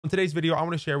In today's video, I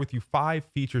want to share with you 5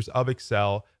 features of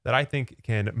Excel that I think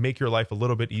can make your life a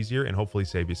little bit easier and hopefully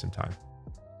save you some time.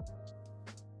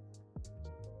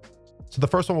 So the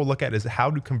first one we'll look at is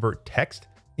how to convert text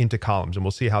into columns, and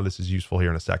we'll see how this is useful here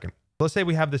in a second. Let's say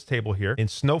we have this table here. In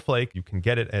Snowflake, you can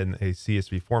get it in a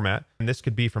CSV format, and this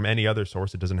could be from any other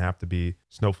source. It doesn't have to be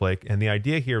Snowflake. And the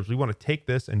idea here is we want to take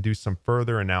this and do some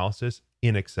further analysis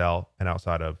in Excel and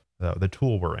outside of the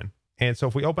tool we're in. And so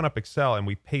if we open up Excel and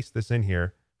we paste this in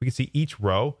here, we can see each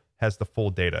row has the full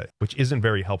data, which isn't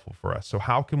very helpful for us. So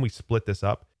how can we split this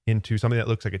up into something that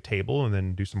looks like a table and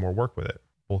then do some more work with it?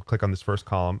 We'll click on this first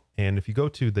column. And if you go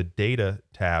to the data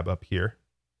tab up here,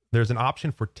 there's an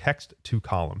option for text to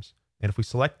columns. And if we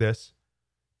select this,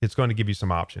 it's going to give you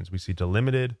some options. We see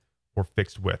delimited or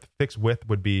fixed width. Fixed width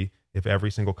would be if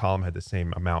every single column had the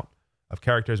same amount of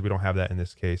characters. We don't have that in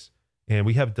this case. And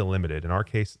we have delimited. In our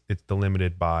case, it's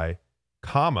delimited by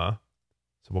comma.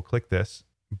 So we'll click this.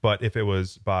 But if it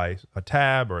was by a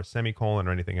tab or a semicolon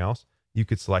or anything else, you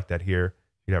could select that here.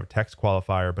 You'd have a text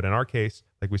qualifier. But in our case,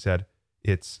 like we said,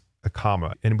 it's a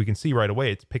comma. And we can see right away,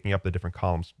 it's picking up the different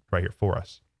columns right here for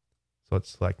us. So let's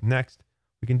select next.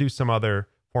 We can do some other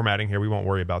formatting here. We won't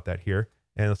worry about that here.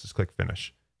 And let's just click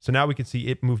finish. So now we can see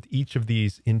it moved each of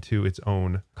these into its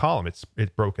own column.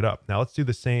 It broke it up. Now let's do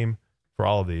the same for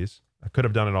all of these. I could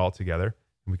have done it all together.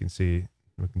 And we can see,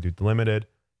 we can do delimited,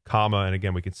 comma, and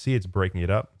again, we can see it's breaking it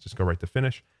up. Just go right to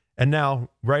finish. And now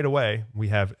right away, we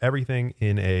have everything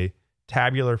in a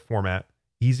tabular format,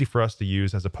 easy for us to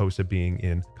use as opposed to being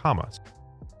in commas.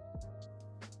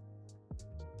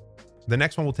 The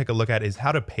next one we'll take a look at is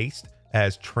how to paste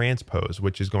as transpose,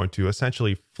 which is going to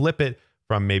essentially flip it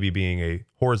from maybe being a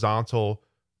horizontal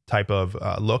type of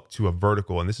look to a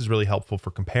vertical. And this is really helpful for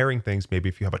comparing things. Maybe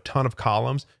if you have a ton of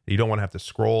columns and you don't want to have to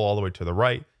scroll all the way to the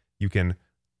right, you can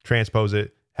transpose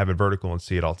it, have it vertical, and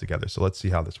see it all together. So let's see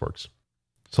how this works.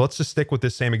 So let's just stick with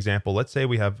this same example. Let's say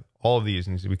we have all of these,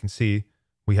 and we can see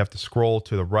we have to scroll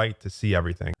to the right to see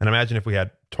everything. And imagine if we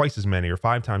had twice as many or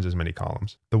 5 times as many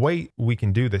columns. The way we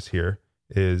can do this here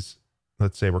is,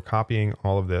 let's say we're copying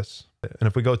all of this. And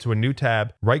if we go to a new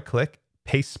tab, right click,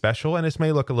 paste special, and this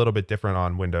may look a little bit different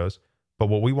on Windows, but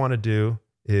what we want to do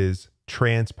is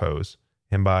transpose.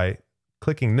 And by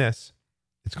clicking this,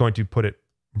 it's going to put it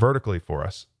vertically for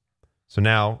us. So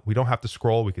now we don't have to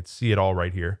scroll. We could see it all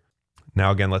right here.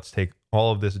 Now, again, let's take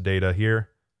all of this data here,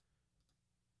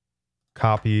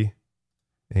 copy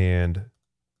and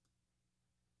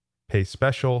paste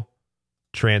special,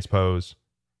 transpose.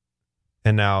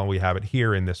 And now we have it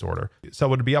here in this order. So it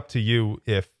would be up to you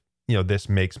if, this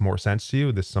makes more sense to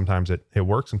you. Sometimes it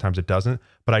works, sometimes it doesn't.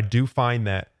 But I do find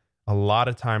that a lot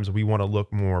of times we want to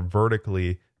look more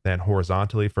vertically than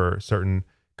horizontally for certain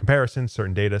comparisons,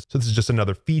 certain data. So this is just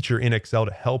another feature in Excel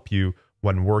to help you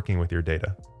when working with your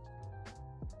data.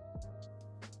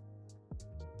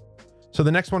 So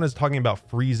the next one is talking about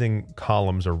freezing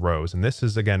columns or rows. And this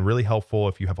is, again, really helpful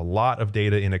if you have a lot of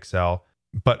data in Excel,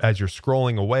 but as you're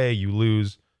scrolling away, you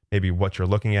lose maybe what you're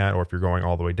looking at, or if you're going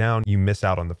all the way down, you miss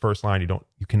out on the first line.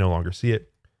 You can no longer see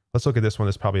it. Let's look at this one.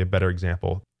 This is probably a better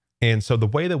example. And so the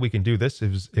way that we can do this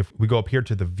is if we go up here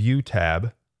to the View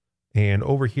tab, and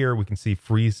over here, we can see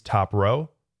freeze top row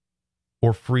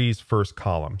or freeze first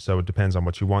column. So it depends on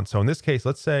what you want. So in this case,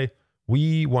 let's say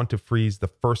we want to freeze the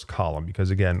first column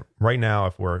because, again, right now,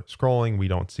 if we're scrolling, we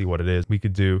don't see what it is. We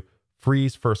could do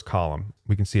freeze first column.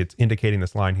 We can see it's indicating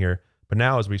this line here. But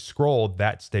now as we scroll,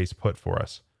 that stays put for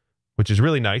us, which is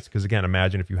really nice because, again,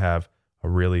 imagine if you have a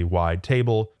really wide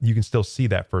table, you can still see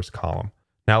that first column.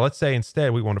 Now, let's say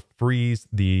instead we want to freeze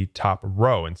the top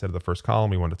row. Instead of the first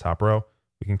column, we want the top row.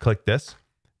 We can click this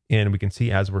and we can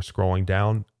see as we're scrolling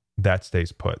down, that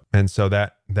stays put. And so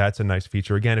that's a nice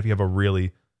feature. Again, if you have a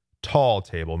really tall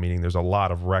table, meaning there's a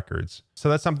lot of records. So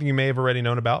that's something you may have already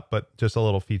known about, but just a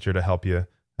little feature to help you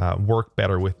work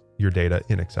better with your data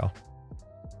in Excel.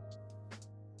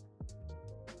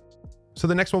 So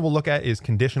the next one we'll look at is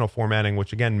conditional formatting,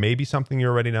 which again, may be something you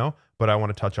already know, but I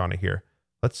want to touch on it here.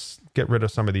 Let's get rid of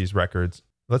some of these records.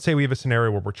 Let's say we have a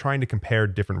scenario where we're trying to compare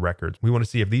different records. We want to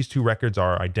see if these two records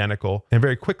are identical and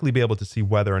very quickly be able to see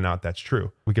whether or not that's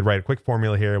true. We could write a quick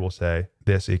formula here. We'll say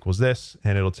this equals this,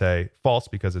 and it'll say false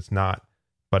because it's not.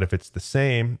 But if it's the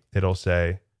same, it'll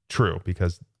say true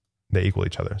because they equal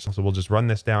each other. So we'll just run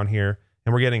this down here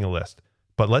and we're getting a list.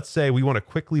 But let's say we want to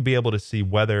quickly be able to see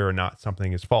whether or not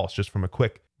something is false just from a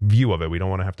quick view of it. We don't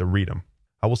want to have to read them.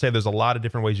 I will say there's a lot of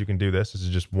different ways you can do this. This is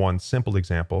just one simple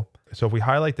example. So if we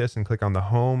highlight this and click on the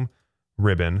home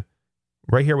ribbon,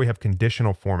 right here we have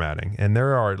conditional formatting. And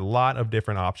there are a lot of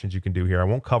different options you can do here. I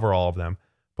won't cover all of them,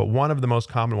 but one of the most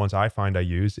common ones I find I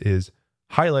use is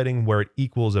highlighting where it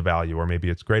equals a value, or maybe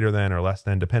it's greater than or less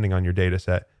than, depending on your data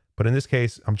set. But in this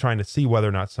case, I'm trying to see whether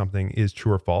or not something is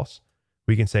true or false.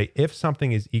 We can say if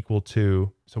something is equal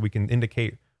to, so we can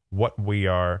indicate what we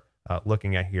are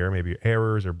looking at here, maybe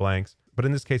errors or blanks. But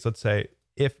in this case, let's say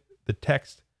if the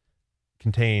text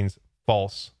contains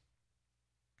false,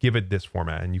 give it this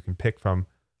format. And you can pick from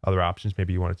other options.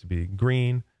 Maybe you want it to be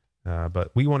green,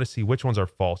 but we want to see which ones are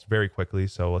false very quickly.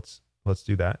 So let's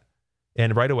do that.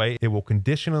 And right away, it will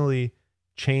conditionally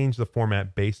change the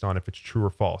format based on if it's true or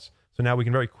false. So now we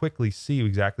can very quickly see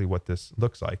exactly what this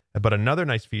looks like. But another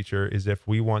nice feature is if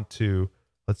we want to,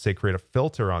 let's say, create a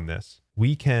filter on this,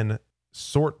 we can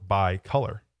sort by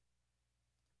color.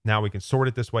 Now we can sort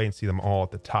it this way and see them all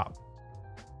at the top.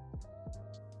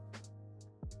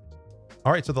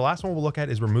 All right, so the last one we'll look at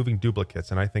is removing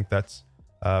duplicates. And I think that's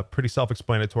a pretty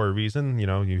self-explanatory reason. You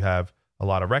know, you have a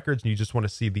lot of records and you just want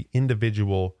to see the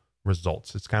individual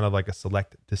results. It's kind of like a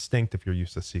select distinct if you're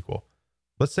used to SQL.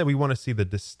 Let's say we want to see the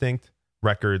distinct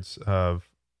records of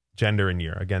gender and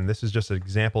year. Again, this is just an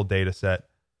example data set.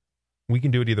 We can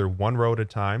do it either one row at a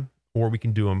time, or we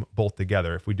can do them both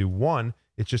together. If we do one,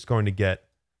 it's just going to get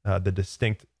the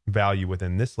distinct value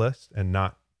within this list and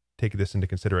not take this into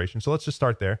consideration. So let's just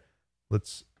start there.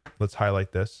 Let's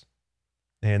highlight this.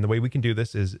 And the way we can do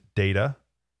this is data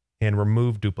and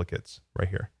remove duplicates right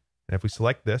here. And if we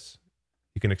select this,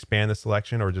 you can expand the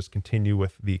selection or just continue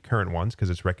with the current ones because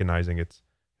it's recognizing it's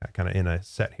kind of in a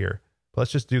set here. But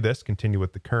let's just do this, continue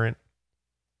with the current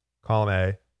column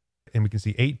A, and we can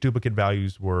see 8 duplicate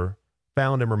values were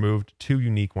found and removed, 2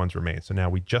 unique ones remain. So now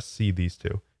we just see these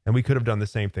 2. And we could have done the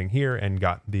same thing here and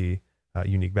got the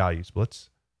unique values. But let's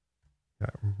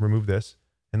remove this.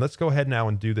 And let's go ahead now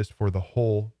and do this for the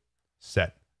whole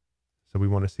set. So we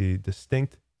want to see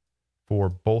distinct for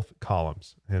both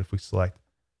columns. And if we select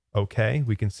OK,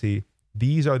 we can see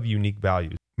these are the unique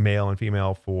values. Male and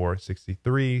female for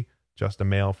 63, just a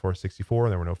male for 64.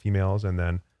 There were no females, and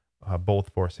then both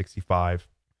for 65.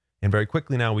 And very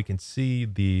quickly now we can see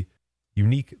the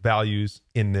unique values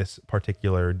in this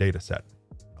particular data set.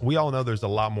 We all know there's a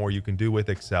lot more you can do with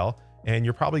Excel, and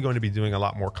you're probably going to be doing a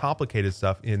lot more complicated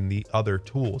stuff in the other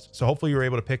tools. So hopefully you're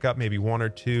able to pick up maybe 1 or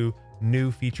 2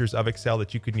 new features of Excel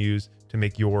that you can use to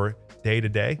make your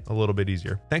day-to-day a little bit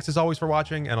easier. Thanks as always for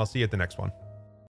watching, and I'll see you at the next one.